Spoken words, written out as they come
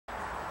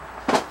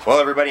Well,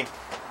 everybody,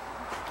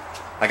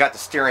 I got the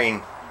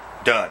steering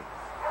done.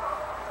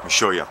 Let me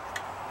show you.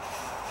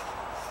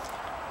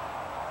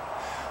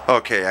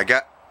 Okay, I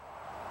got...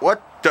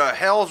 What the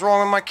hell's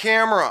wrong with my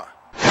camera?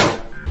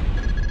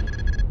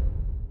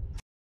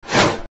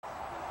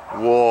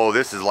 Whoa,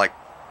 this is like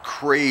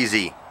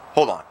crazy.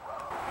 Hold on.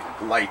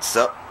 Lights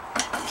up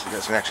so you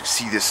guys can actually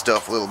see this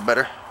stuff a little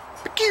better.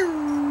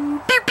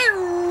 Pew, pew,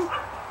 pew.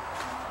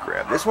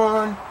 Grab this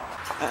one.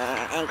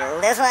 And glue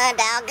this one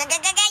down.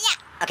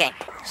 Yeah. Okay.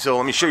 So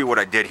let me show you what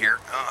I did here.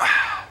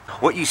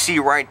 What you see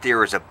right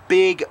there is a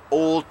big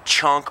old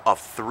chunk of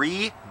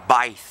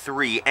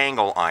 3x3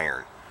 angle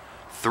iron.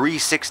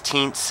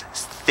 3/16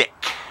 thick.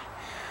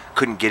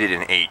 Couldn't get it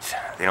in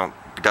 1/8. They don't.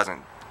 It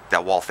doesn't.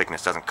 That wall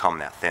thickness doesn't come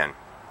that thin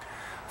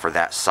for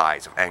that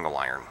size of angle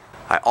iron.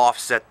 I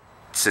offset,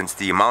 since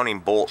the mounting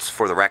bolts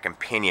for the rack and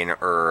pinion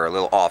are a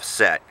little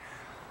offset.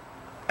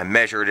 I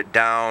measured it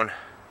down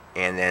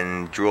and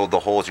then drilled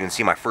the holes. You can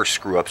see my first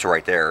screw ups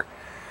right there.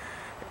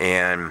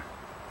 And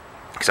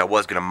because I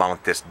was going to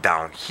mount this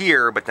down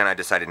here, but then I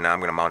decided now I'm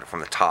going to mount it from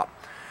the top.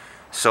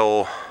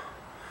 So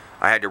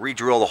I had to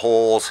re-drill the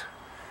holes,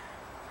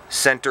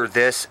 center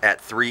this at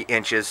 3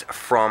 inches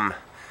from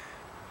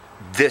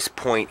this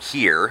point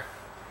here,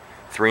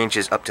 3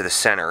 inches up to the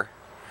center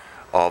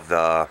of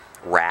the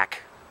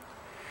rack.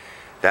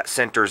 That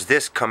centers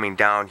this coming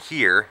down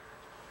here.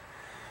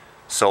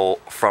 So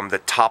from the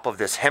top of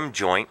this hem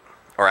joint,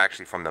 or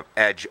actually from the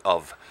edge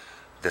of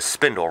the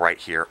spindle right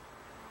here,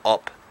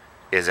 up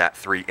is at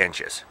 3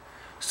 inches.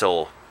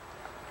 So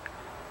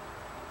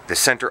the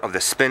center of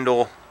the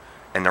spindle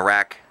and the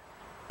rack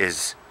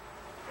is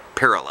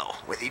parallel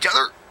with each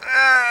other.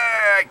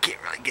 I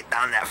can't really get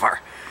down that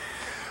far.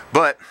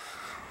 But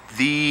let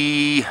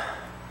me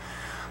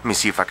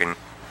see if I can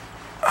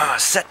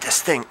set this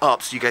thing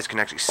up so you guys can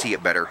actually see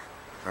it better.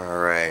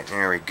 Alright,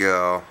 there we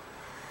go.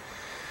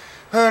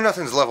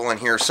 Nothing's level in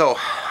here, so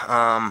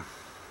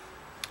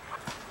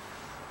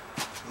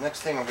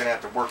next thing I'm going to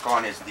have to work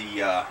on is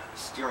the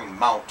steering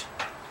mount.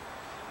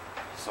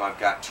 So I've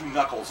got 2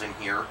 knuckles in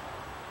here,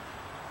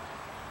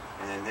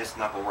 and then this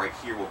knuckle right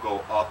here will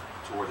go up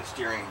to where the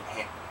steering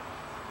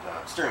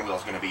wheel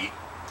is going to be.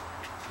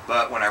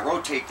 But when I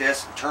rotate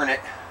this and turn it,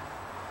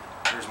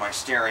 here's my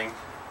steering.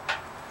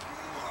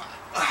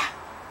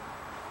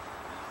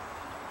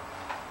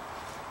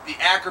 The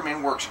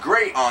Ackerman works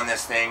great on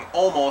this thing,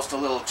 almost a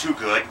little too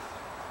good.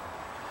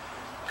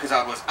 Because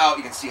I was out,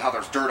 you can see how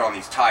there's dirt on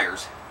these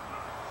tires.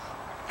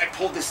 I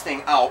pulled this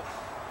thing out.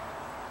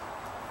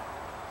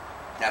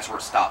 That's where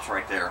it stops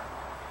right there.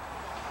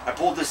 I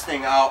pulled this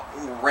thing out,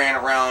 ran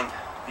around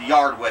the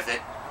yard with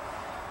it,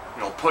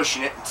 you know,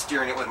 pushing it and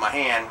steering it with my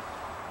hand.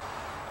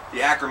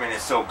 The Ackerman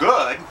is so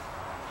good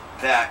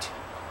that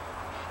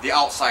the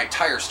outside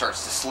tire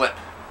starts to slip.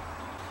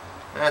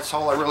 That's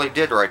all I really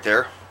did right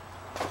there.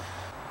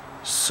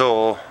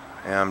 So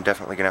I'm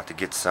definitely gonna have to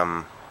get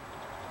some.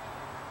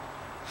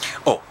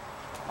 Oh,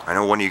 I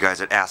know one of you guys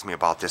that asked me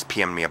about this,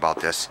 PM'd me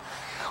about this.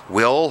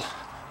 Will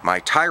my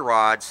tie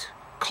rods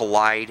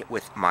collide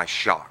with my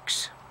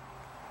shocks?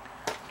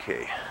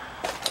 Okay,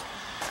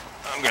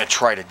 I'm gonna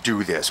try to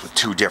do this with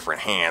 2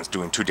 different hands,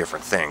 doing 2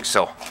 different things.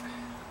 So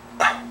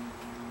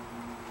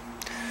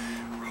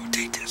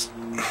rotate this.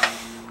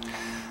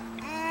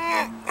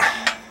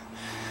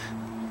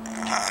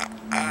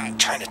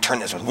 Trying to turn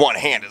this with 1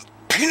 hand is a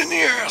pain in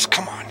the ass.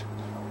 Come on.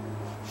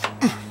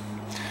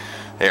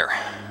 There.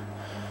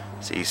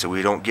 See, so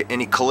we don't get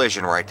any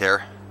collision right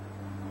there.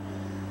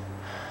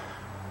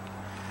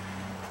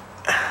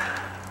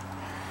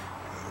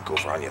 Go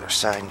over on the other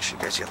side and show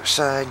you guys the other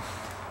side.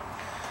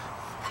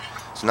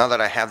 So now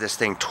that I have this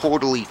thing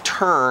totally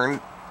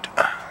turned,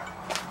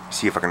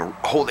 see if I can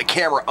hold the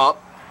camera up.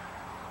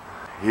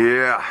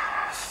 Yeah,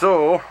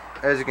 so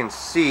as you can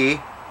see,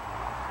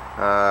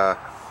 that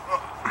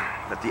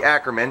the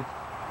Ackerman,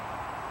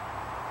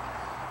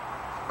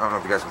 I don't know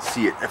if you guys can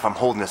see it if I'm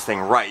holding this thing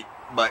right,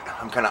 but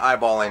I'm kind of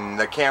eyeballing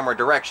the camera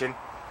direction.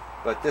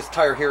 But this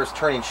tire here is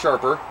turning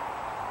sharper,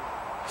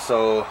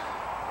 so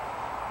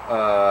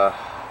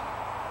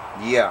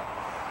yeah.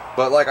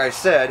 But like I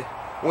said,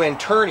 when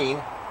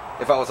turning,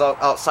 if I was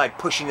outside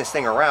pushing this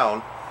thing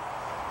around,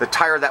 the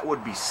tire that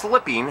would be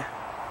slipping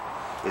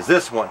is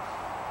this one.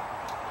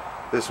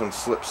 This one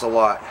slips a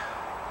lot.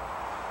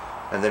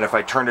 And then if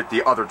I turned it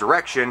the other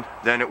direction,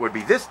 then it would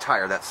be this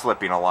tire that's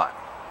slipping a lot.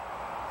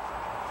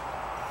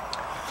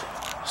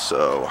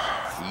 So,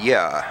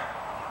 yeah.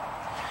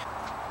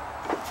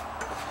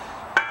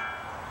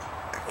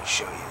 Let me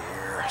show you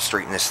here.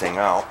 Straighten this thing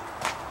out.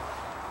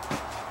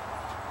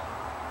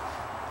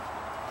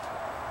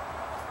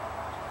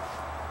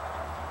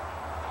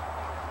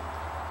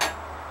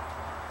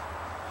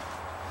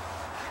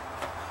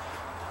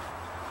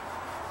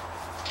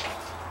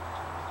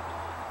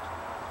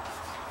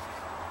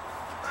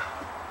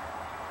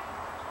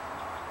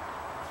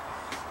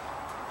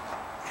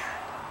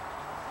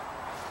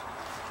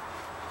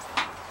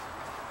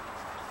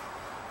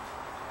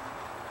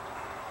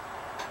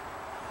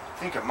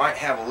 I think I might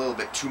have a little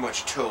bit too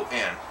much toe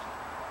in.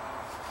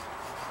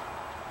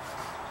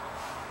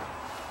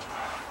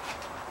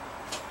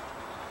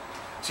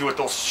 See what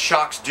those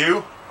shocks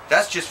do?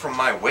 That's just from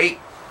my weight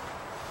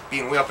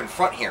being way up in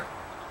front here.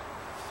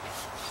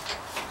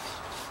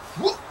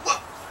 Whoop,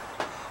 whoop.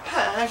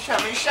 Ah,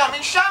 shimmy,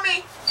 shimmy,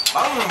 shimmy.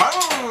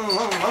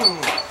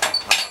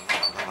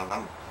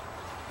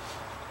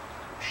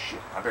 Shit,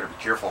 I better be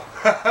careful.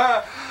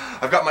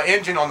 I've got my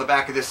engine on the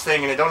back of this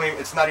thing and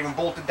it's not even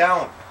bolted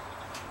down.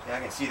 Yeah, I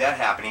can see that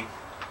happening.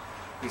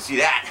 You can see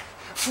that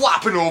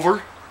flopping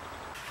over.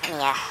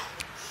 Let me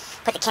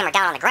put the camera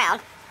down on the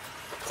ground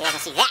so you guys can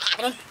see that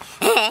happening.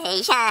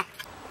 Hey, Sean.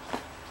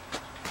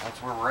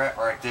 That's where we're at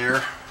right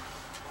there.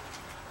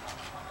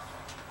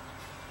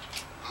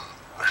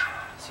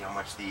 See how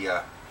much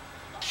the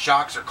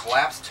shocks are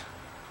collapsed?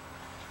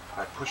 If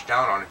I push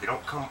down on it, they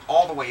don't come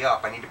all the way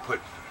up. I'm going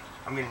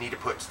to need to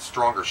put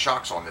stronger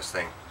shocks on this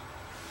thing.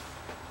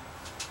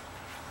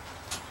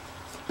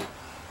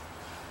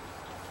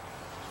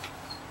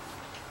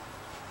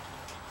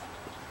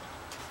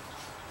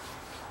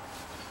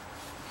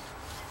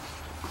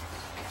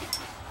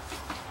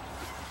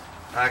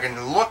 I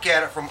can look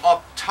at it from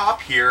up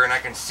top here and I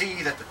can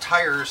see that the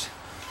tires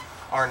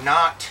are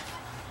not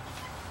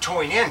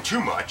towing in too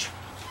much.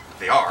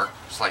 They are,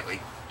 slightly.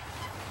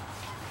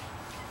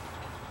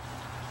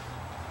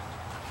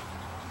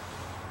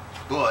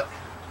 But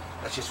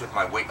that's just with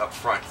my weight up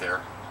front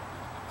there.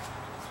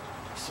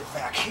 Sit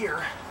back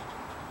here,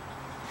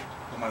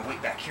 with my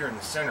weight back here in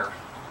the center.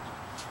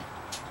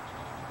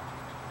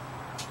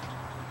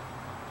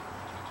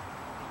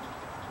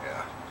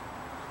 Yeah.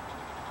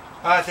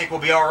 I think we'll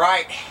be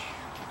alright.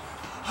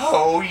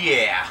 Oh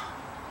yeah.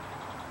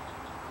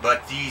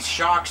 But these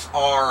shocks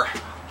are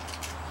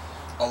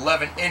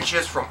 11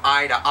 inches from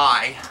eye to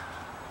eye.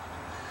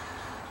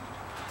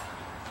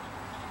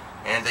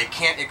 And they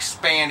can't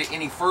expand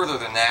any further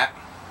than that.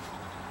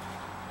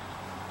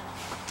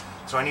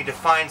 So I need to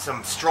find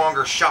some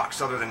stronger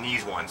shocks other than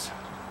these ones.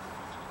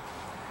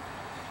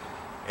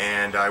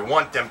 And I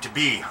want them to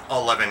be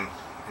 11,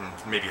 and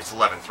maybe it's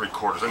 11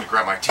 3/4. Let me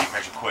grab my tape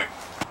measure quick.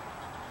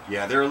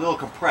 Yeah, they're a little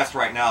compressed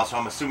right now, so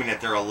I'm assuming that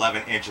they're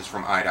 11 inches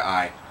from eye to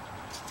eye.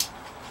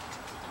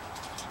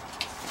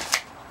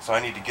 So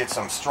I need to get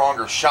some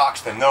stronger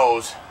shocks than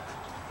those.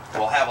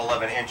 We'll have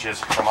 11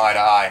 inches from eye to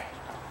eye.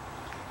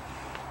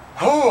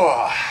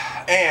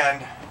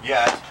 And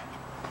yet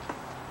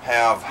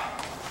have,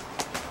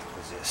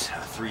 what is this,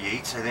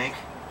 3/8 I think?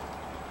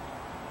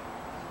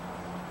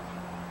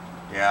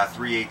 Yeah,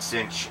 3/8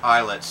 inch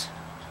eyelets.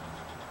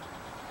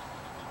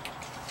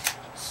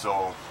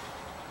 So,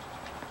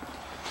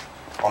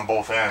 on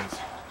both ends.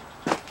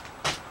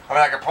 I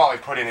mean, I could probably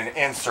put in an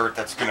insert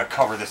that's going to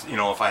cover this, you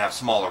know, if I have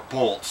smaller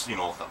bolts, you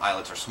know, if the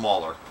eyelets are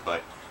smaller,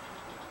 but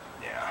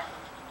yeah.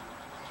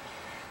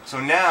 So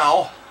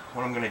now,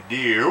 what I'm going to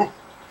do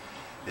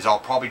is I'll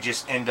probably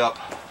just end up,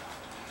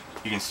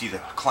 you can see the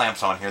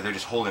clamps on here, they're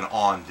just holding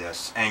on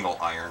this angle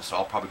iron, so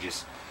I'll probably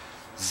just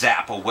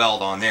zap a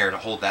weld on there to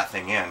hold that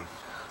thing in.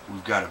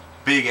 We've got a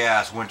big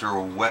ass winter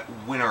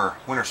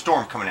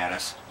storm coming at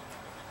us.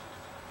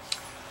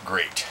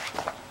 Great.